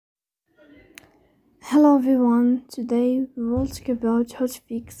Hello everyone, today we will talk about how to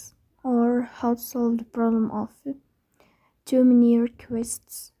fix or how to solve the problem of too many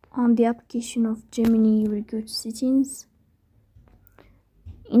requests on the application of Gemini. We go to settings.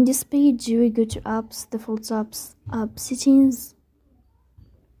 In this page we go to apps, default apps, app settings.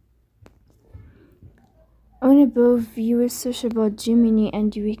 On above you will search about Gemini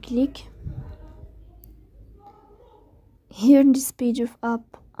and you will click. Here in this page of app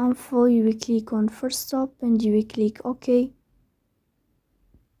info you will click on first stop and you will click OK.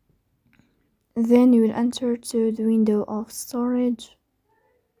 Then you will enter to the window of storage.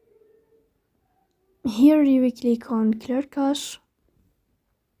 Here you will click on clear cache,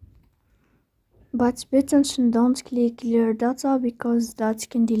 but pay attention, don't click clear data because that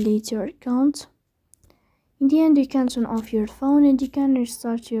can delete your account. In the end you can turn off your phone and you can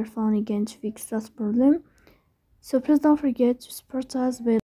restart your phone again to fix that problem. So please don't forget to support us by